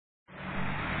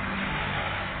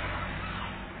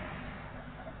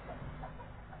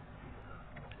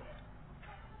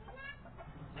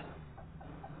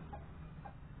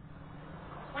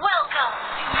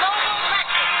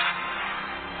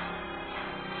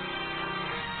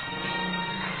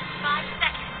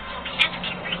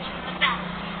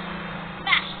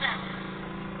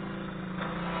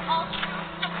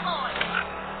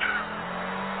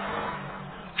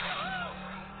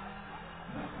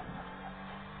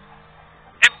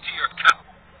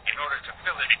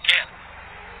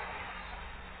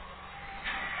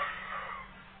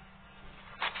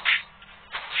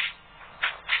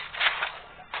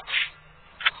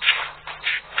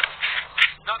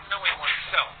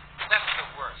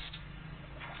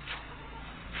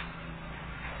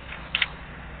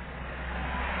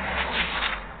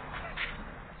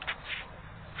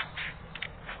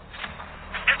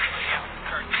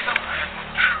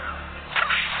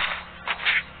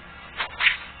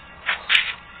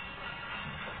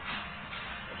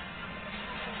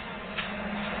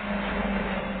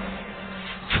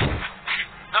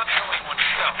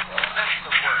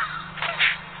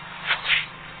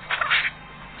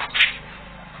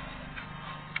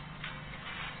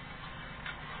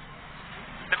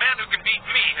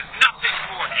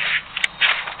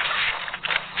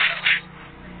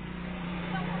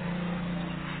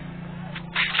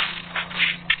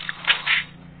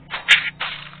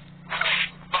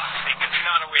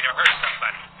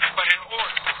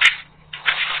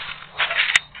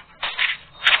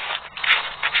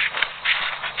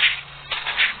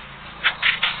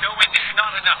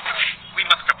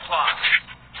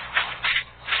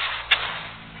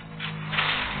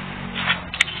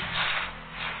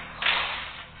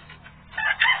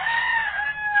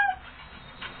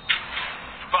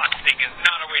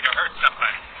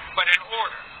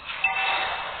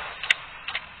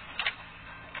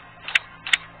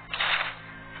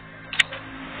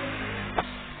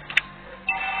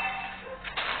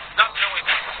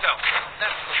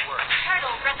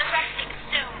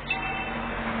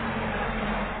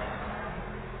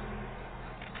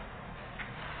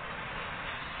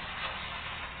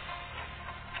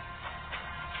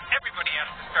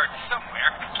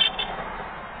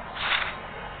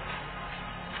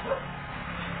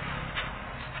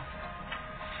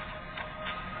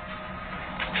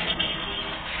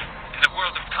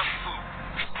world of Kung Fu,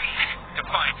 speed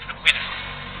defines the winner.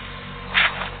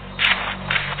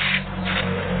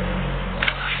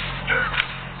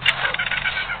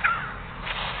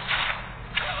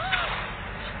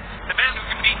 The man who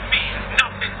can beat me has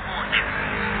not been born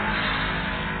yet.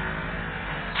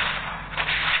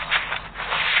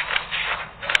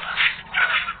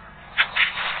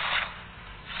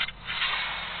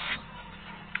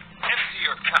 Empty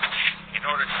your cup in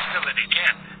order to fill it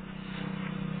again.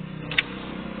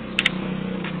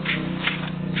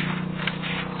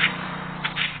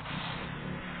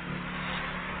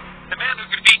 The man who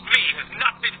can beat me has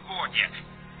not been born yet.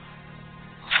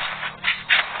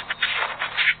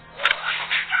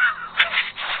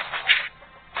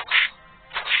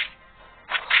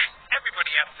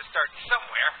 Everybody has to start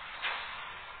somewhere.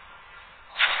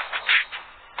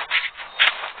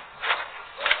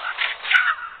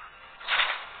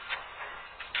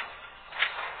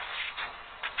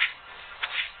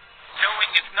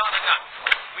 Knowing is not enough.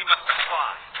 We must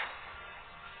apply.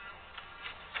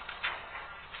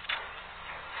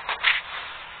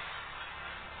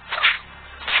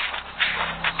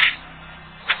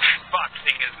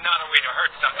 Boxing is not a way to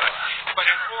hurt somebody, but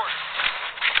an order.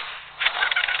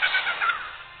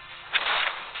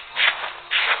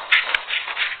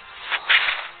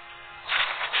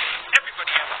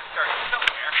 Everybody has to start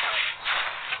somewhere.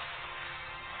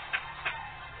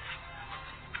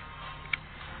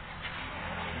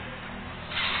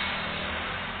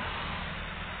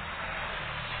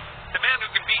 The man who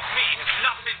can beat me has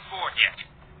not been born yet.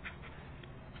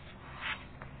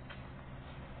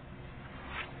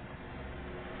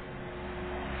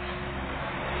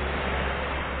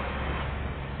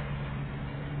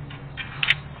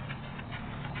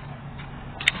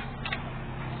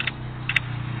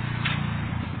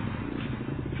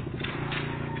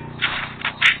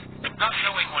 Not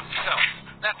knowing oneself,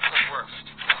 that's the worst.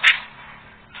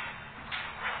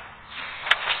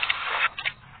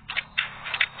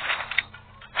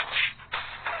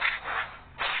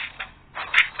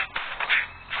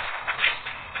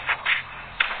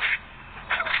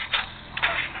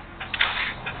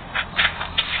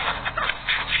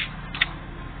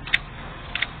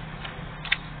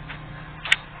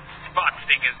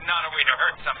 Boxing is not a way to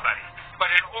hurt somebody, but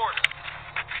an order.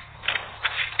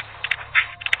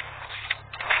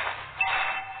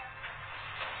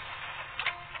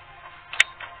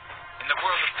 In the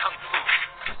world of Kung Fu,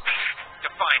 speed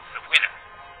defines the winner.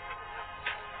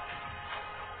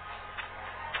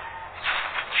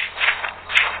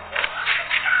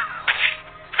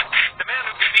 The man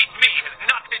who can beat me has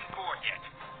not been born yet.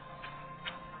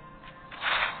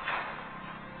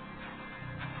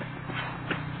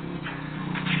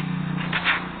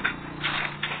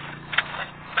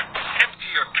 Empty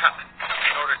your cup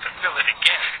in order to fill it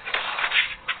again.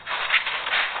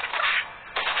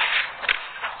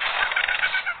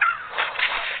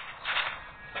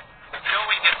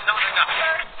 Knowing is not enough.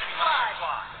 First We must blood.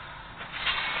 apply.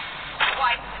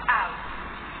 Wiped out.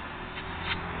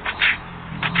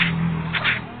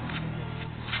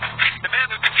 The man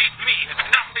who can beat me has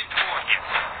not been born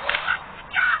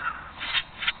yet.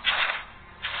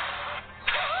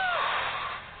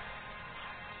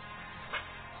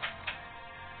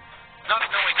 Not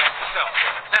knowing oneself,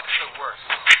 that's the worst.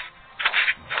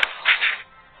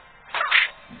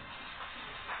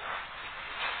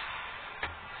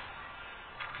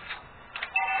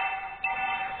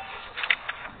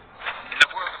 In the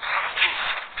world of Kung Fu,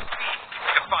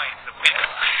 speed defines the winner.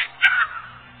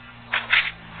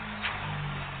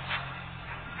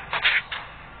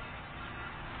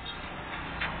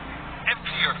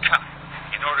 Empty your cup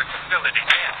in order to fill it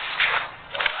again.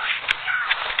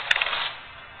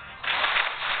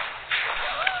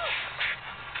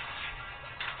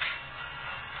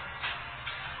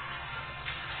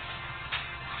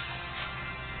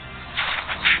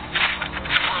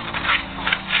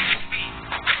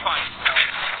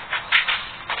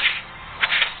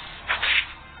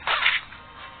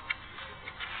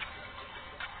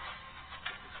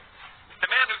 The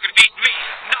man who can beat me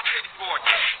has not been born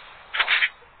yet.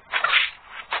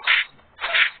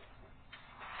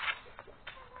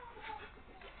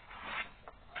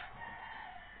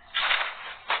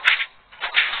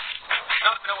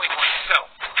 Not knowing oneself,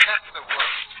 that's the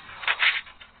worst.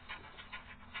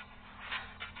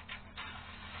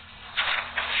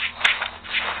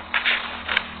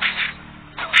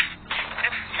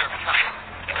 Empty your cup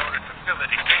in order to fill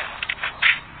it again.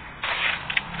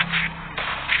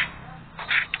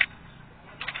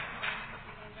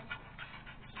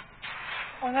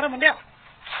 Orang Arab dia.